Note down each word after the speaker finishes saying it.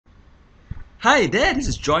Hi there, this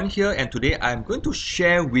is John here, and today I'm going to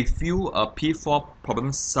share with you a P4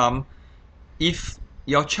 problem sum. If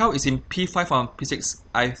your child is in P5 or P6,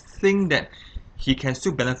 I think that he can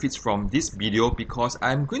still benefit from this video because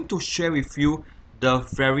I'm going to share with you the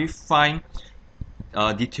very fine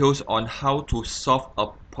details on how to solve a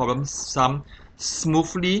problem sum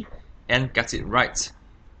smoothly and get it right.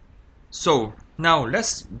 So now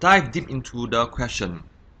let's dive deep into the question.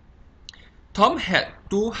 Tom had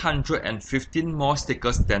 215 more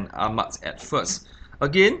stickers than Ahmad at first.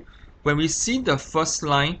 Again, when we see the first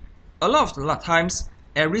line, a lot of times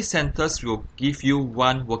every sentence will give you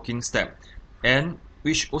one working step, and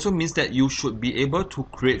which also means that you should be able to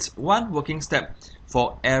create one working step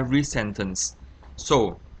for every sentence.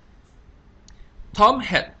 So, Tom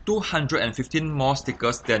had 215 more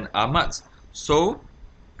stickers than Ahmad. So,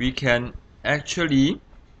 we can actually,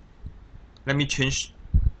 let me change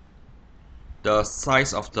the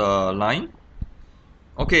size of the line.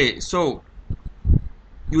 Okay, so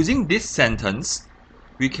using this sentence,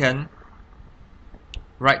 we can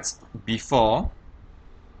write before,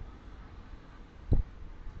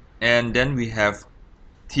 and then we have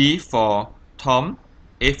T for Tom,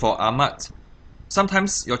 A for Ahmad.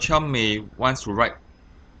 Sometimes your child may want to write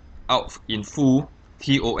out in full,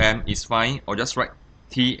 TOM is fine, or just write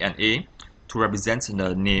T and A to represent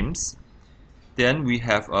the names. Then we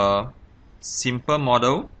have a simple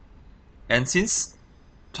model, and since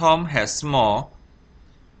Tom has more,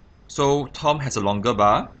 so Tom has a longer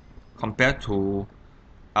bar compared to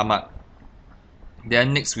Ahmad.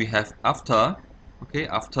 Then next we have after, okay,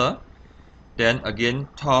 after, then again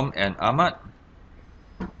Tom and Ahmad.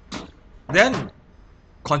 Then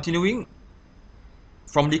continuing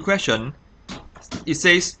from the question, it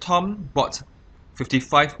says Tom bought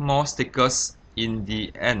 55 more stickers in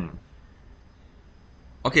the end.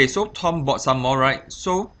 Okay, so Tom bought some more, right?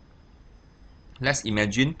 So let's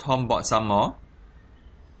imagine Tom bought some more.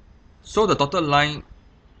 So the dotted line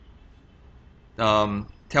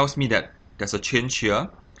tells me that there's a change here.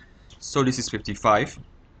 So this is 55.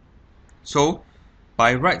 So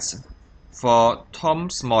by rights, for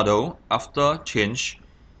Tom's model, after change,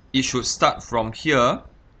 it should start from here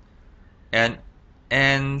and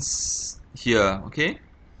ends here, okay,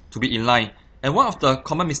 to be in line. And one of the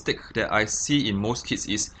common mistakes that I see in most kids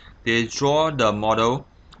is they draw the model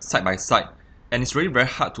side by side, and it's really very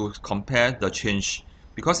hard to compare the change,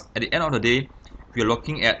 because at the end of the day, we are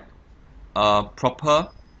looking at a proper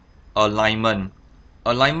alignment.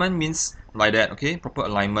 Alignment means like that, okay, proper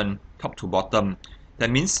alignment, top to bottom.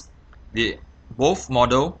 That means both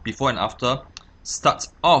model before and after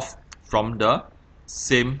starts off from the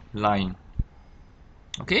same line.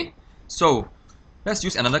 Okay, so let's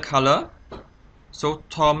use another color. So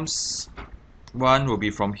Tom's one will be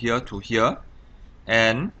from here to here,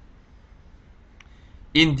 and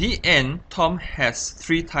in the end, Tom has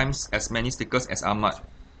 3 times as many stickers as Ahmad.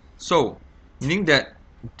 So meaning that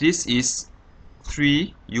this is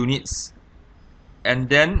 3 units. And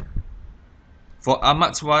then for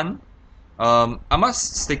Ahmad's one, Ahmad's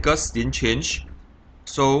stickers didn't change.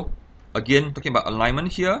 So again, talking about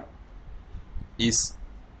alignment here,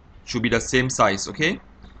 should be the same size, okay?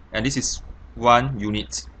 And this is 1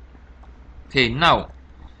 unit. Okay, now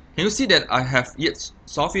can you see that I have yet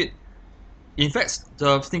solved it? In fact,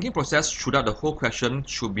 the thinking process throughout the whole question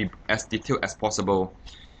should be as detailed as possible,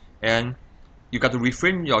 and you got to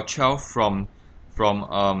refrain your child from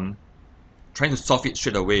trying to solve it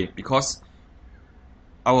straight away, because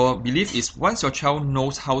our belief is once your child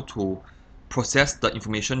knows how to process the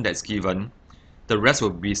information that's given, the rest will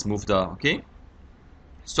be smoother. Okay,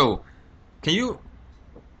 so can you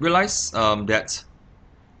realize that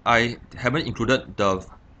I haven't included the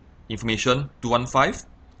information 215?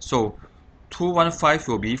 So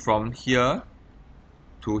 215 will be from here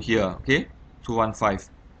to here, okay? 215.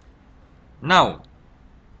 Now,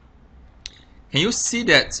 can you see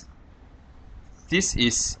that this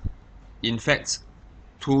is in fact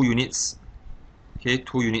 2 units, okay?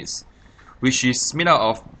 2 units, which is made out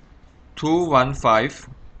of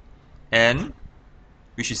 215 and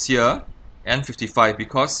which is here, and 55,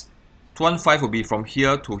 because 215 will be from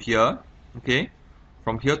here to here, okay?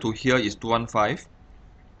 From here to here is 215.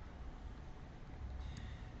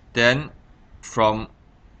 Then from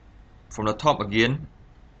the top again,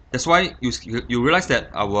 that's why you realize that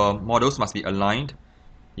our models must be aligned,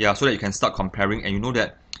 yeah, so that you can start comparing, and you know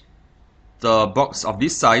that the box of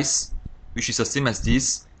this size, which is the same as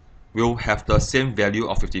this, will have the same value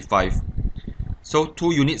of 55. So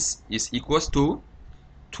 2 units is equals to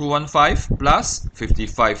 215 plus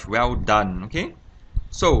 55. Well done. Okay,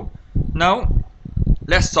 so now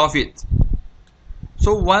let's solve it.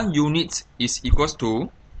 So 1 unit is equals to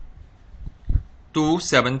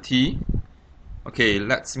 270. Okay,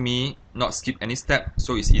 let me not skip any step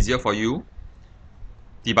so it's easier for you.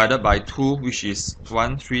 Divided by 2, which is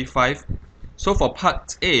 135. So for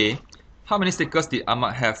part A, how many stickers did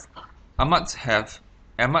Ahmad have? Ahmad has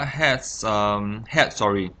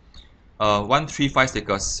 135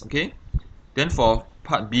 stickers. Okay. Then for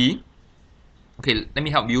part B, okay, let me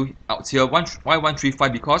help you out here. Why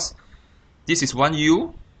 135? Because this is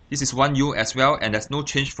 1U, this is 1U as well, and there's no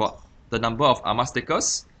change for the number of Ahmad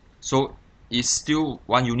stickers, so it's still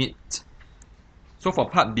 1 unit. So for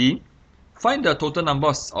part B, find the total number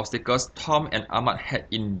of stickers Tom and Ahmad had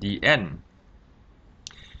in the end.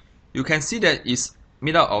 You can see that it's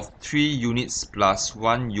made out of 3 units plus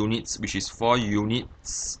 1 unit, which is 4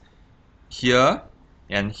 units here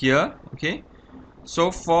and here. Okay, so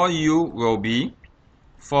 4U will be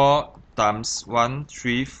 4 times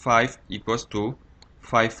 135 equals to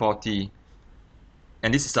 540.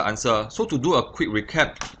 And this is the answer. So to do a quick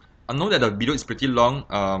recap, I know that the video is pretty long.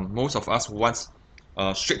 Most of us want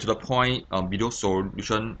straight to the point video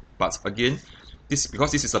solution, but again,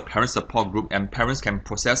 because this is a parent support group and parents can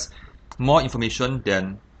process more information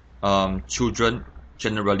than children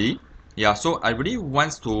generally. Yeah, so I really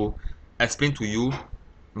want to explain to you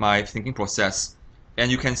my thinking process.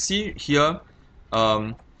 And you can see here,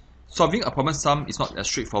 solving a problem sum is not as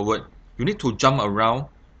straightforward. You need to jump around.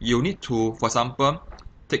 You need to, for example,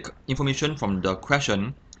 take information from the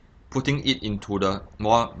question, putting it into the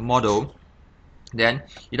model. Then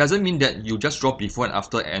it doesn't mean that you just draw before and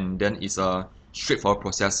after and then it's a straightforward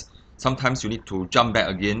process. Sometimes you need to jump back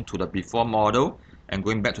again to the before model and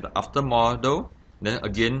going back to the after model. Then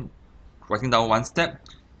again, writing down one step.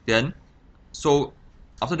 Then, so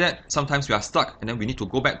after that, sometimes we are stuck and then we need to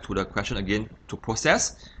go back to the question again to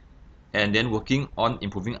process and then working on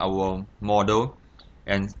improving our model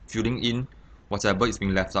and filling in whatever is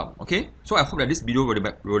being left out. Okay, so I hope that this video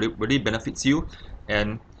really benefits you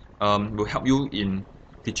and will help you in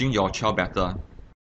teaching your child better.